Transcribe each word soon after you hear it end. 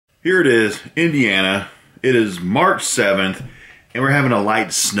Here it is, Indiana. It is March 7th, and we're having a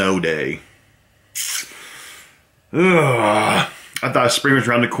light snow day. Ugh. I thought spring was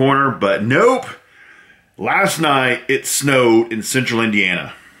around the corner, but nope. Last night, it snowed in central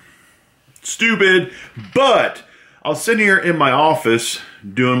Indiana. Stupid, but I was sitting here in my office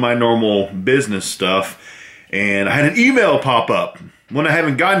doing my normal business stuff, and I had an email pop up, one I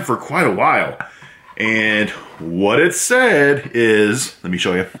haven't gotten for quite a while. And what it said is, let me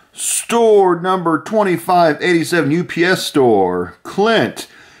show you. Store number 2587 UPS store, CLINT,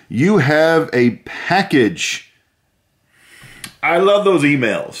 you have a package. I love those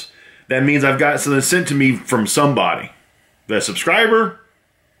emails. That means I've got something sent to me from somebody. A subscriber,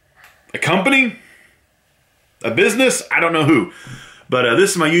 a company, a business, I don't know who. But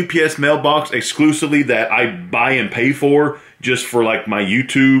this is my UPS mailbox exclusively that I buy and pay for just for like my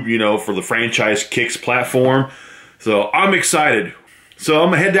YouTube, you know, for the franchise Kicks platform. So I'm excited. So I'm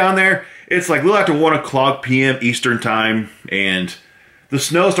gonna head down there. It's like a little after 1 o'clock p.m. Eastern time, and the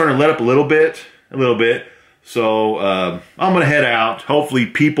snow's starting to let up a little bit. So I'm gonna head out. Hopefully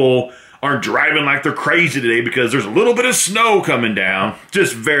people aren't driving like they're crazy today because there's a little bit of snow coming down.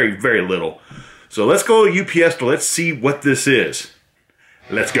 Just very, very little. So let's go to UPS store. Let's see what this is.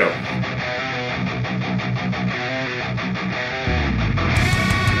 Let's go.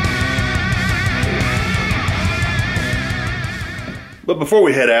 But before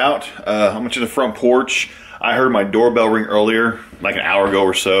we head out, I'm to the front porch. I heard my doorbell ring earlier, like an hour ago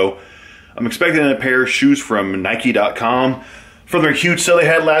or so. I'm expecting a pair of shoes from Nike.com. From their huge sale they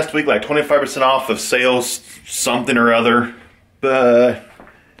had last week, like 25% off of sales, something or other. But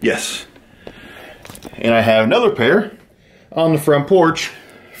yes. And I have another pair on the front porch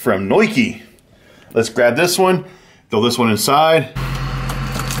from Nike. Let's grab this one, throw this one inside.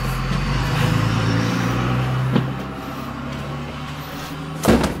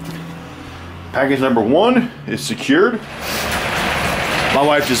 Package number 1 is secured. My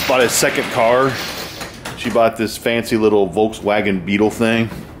wife just bought a second car. She bought this fancy little Volkswagen Beetle thing.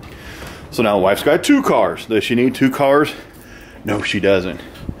 So now my wife's got 2 cars. Does she need 2 cars? No, she doesn't.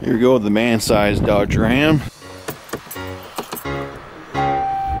 Here we go with the man-sized Dodge Ram.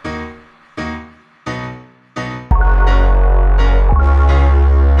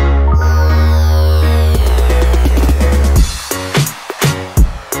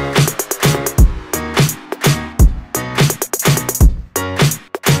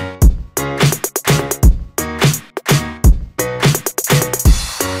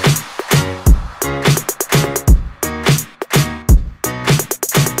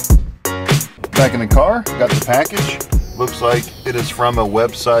 Back in the car, got the package. Looks like it is from a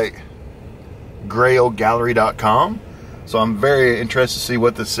website, grailgallery.com. So I'm very interested to see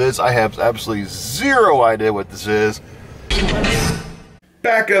what this is. I have absolutely zero idea what this is.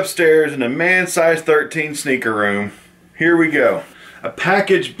 Back upstairs in the man size 13 sneaker room. Here we go. A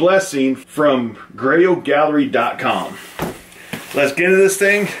package blessing from grailgallery.com. Let's get into this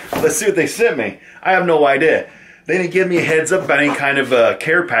thing. Let's see what they sent me. I have no idea. They didn't give me a heads up about any kind of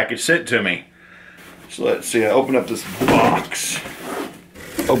care package sent to me. So let's see, I open up this box.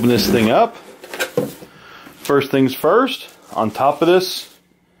 Open this thing up. First things first, on top of this,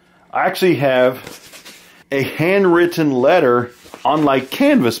 I actually have a handwritten letter on like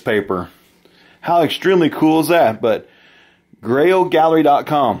canvas paper. How extremely cool is that? But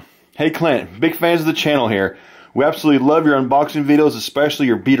grailgallery.com. Hey Clint, big fans of the channel here. We absolutely love your unboxing videos, especially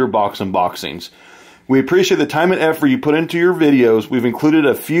your beater box unboxings. We appreciate the time and effort you put into your videos. We've included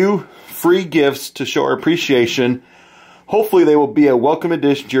a few free gifts to show our appreciation. Hopefully they will be a welcome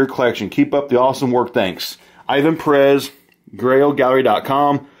addition to your collection. Keep up the awesome work. Thanks. Ivan Perez,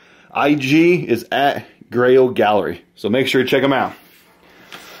 grailgallery.com. IG is at Grail Gallery. So make sure to check them out.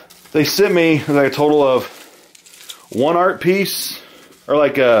 They sent me like a total of 1 art piece, or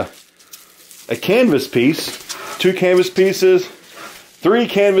like a canvas piece, 2 canvas pieces, 3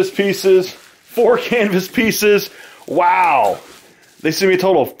 canvas pieces, 4 canvas pieces. Wow. They sent me a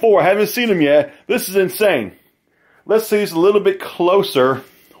total of 4. I haven't seen them yet. This is insane. Let's see these a little bit closer,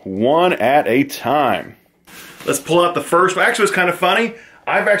 one at a time. Let's pull out the first one. Actually, it's kind of funny.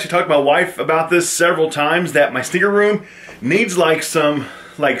 I've actually talked to my wife about this several times, that my sneaker room needs like some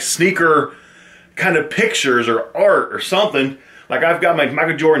sneaker kind of pictures or art or something. Like I've got my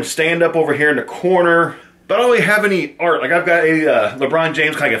Michael Jordan stand up over here in the corner, but I don't really have any art. Like I've got a LeBron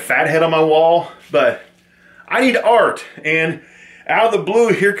James kind of a fat head on my wall, but I need art. And out of the blue,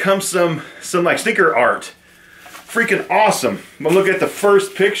 here comes some like sneaker art. Freaking awesome. I'm gonna look at the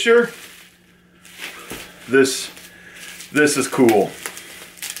first picture. This is cool.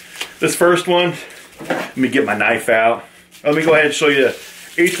 This first one, let me get my knife out. Let me go ahead and show you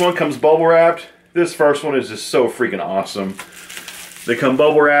Each one comes bubble wrapped. This first one is just so freaking awesome. They come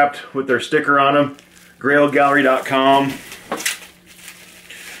bubble wrapped with their sticker on them. GrailGallery.com.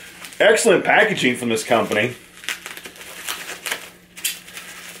 Excellent packaging from this company.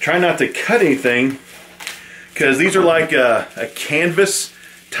 Try not to cut anything because these are like a canvas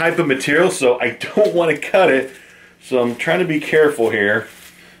type of material, so I don't want to cut it. So I'm trying to be careful here.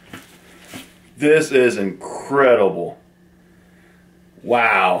 This is incredible.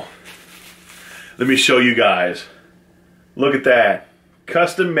 Wow. Let me show you guys. Look at that.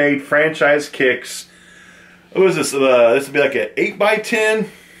 Custom made franchise kicks. What is this? This would be like an 8x10.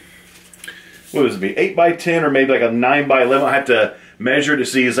 What would it be? 8x10 or maybe like a 9x11. I have to measure to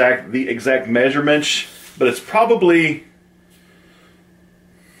see the exact measurements. But it's probably...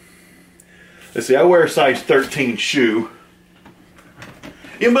 Let's see, I wear a size 13 shoe.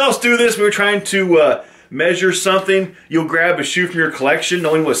 Anybody else do this? We were trying to measure something. You'll grab a shoe from your collection,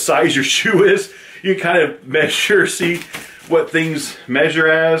 knowing what size your shoe is. You can kind of measure, see what things measure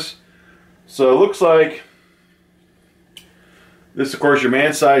as. So it looks like this, of course, your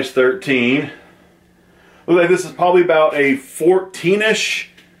man size 13. Looks like this is probably about a 14-ish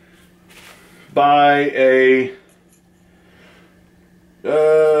by a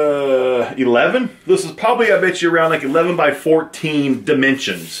 11. This is probably, I bet you, around like 11 by 14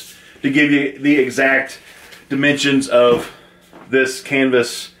 dimensions to give you the exact dimensions of this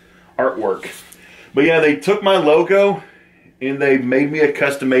canvas artwork. But yeah, they took my logo and they made me a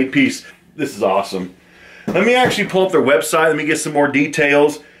custom made piece. This is awesome. Let me actually pull up their website. Let me get some more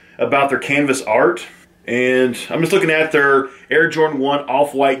details about their canvas art. And I'm just looking at their Air Jordan 1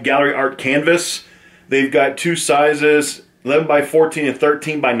 Off-White Gallery Art Canvas. They've got two sizes, 11 by 14 and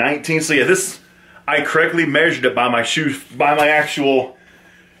 13 by 19. So yeah, this, I correctly measured it by my actual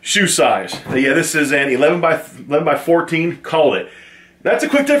shoe size. So yeah, this is an 11 by 14, call it. That's a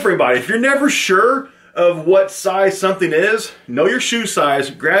quick tip for everybody. If you're never sure of what size something is, know your shoe size,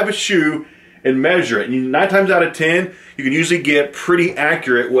 grab a shoe and measure it. And 9 times out of 10, you can usually get pretty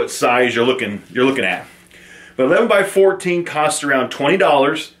accurate what size you're looking at. But 11 by 14 costs around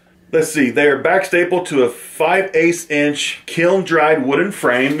 $20. Let's see, they are backstapled to a 5/8 inch kiln dried wooden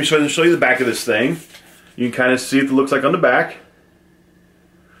frame. Let me show you the back of this thing. You can kind of see what it looks like on the back.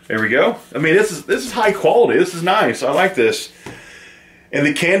 There we go. I mean, this is high quality. This is nice. I like this. And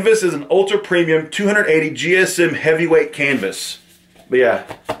the canvas is an ultra premium 280 GSM heavyweight canvas. But yeah,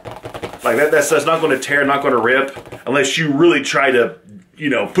 like that's not going to tear, not going to rip, unless you really try to, you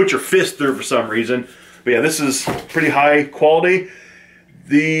know, put your fist through for some reason. But yeah, this is pretty high quality.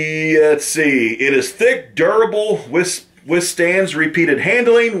 Let's see, it is thick, durable, withstands repeated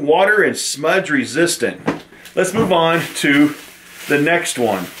handling, water and smudge resistant. Let's move on to the next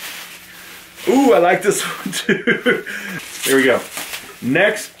one. Ooh, I like this one too. Here we go.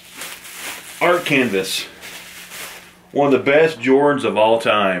 Next, art canvas. One of the best Jordans of all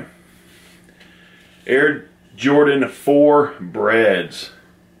time. Air Jordan 4 Breads.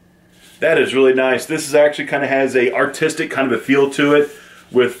 That is really nice. This is actually kind of has a artistic kind of a feel to it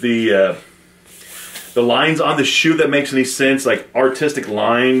with the lines on the shoe that makes any sense, like artistic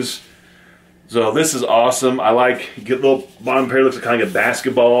lines. So this is awesome. I like, you get a little bottom pair, looks like kind of a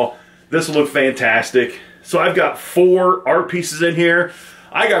basketball. This will look fantastic. So I've got 4 art pieces in here.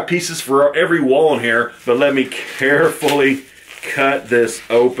 I got pieces for every wall in here, but let me carefully cut this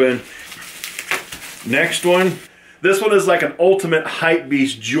open. Next one. This one is like an ultimate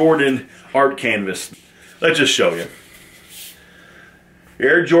hypebeast Jordan art canvas. Let's just show you.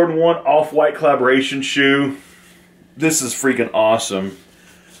 Air Jordan 1 Off-White collaboration shoe. This is freaking awesome.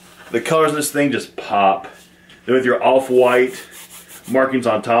 The colors in this thing just pop. Then with your off-white markings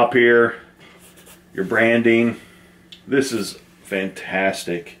on top here, your branding. This is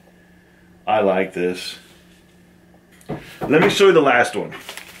fantastic. I like this. Let me show you the last one.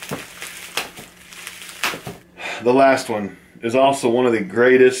 The last one is also one of the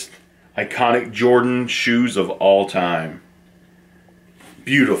greatest iconic Jordan shoes of all time.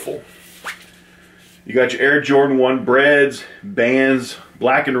 Beautiful. You got your Air Jordan 1 Breads, bands,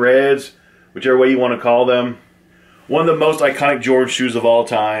 black and reds, whichever way you want to call them. One of the most iconic Jordan shoes of all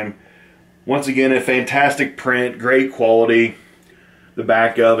time. Once again, a fantastic print, great quality. The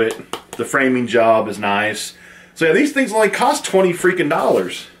back of it, the framing job is nice. So yeah, these things only cost $20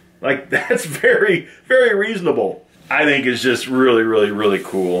 freaking. Like, that's very, very reasonable. I think it's just really, really, really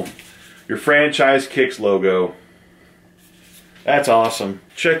cool. Your Franchise Kicks logo. That's awesome.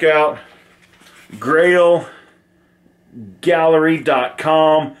 Check out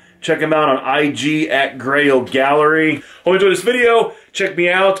GrailGallery.com. Check them out on IG at Grail Gallery. Hope you enjoyed this video. Check me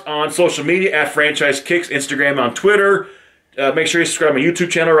out on social media at Franchise Kicks, Instagram and on Twitter. Make sure you subscribe to my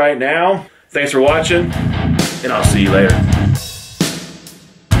YouTube channel right now. Thanks for watching, and I'll see you later.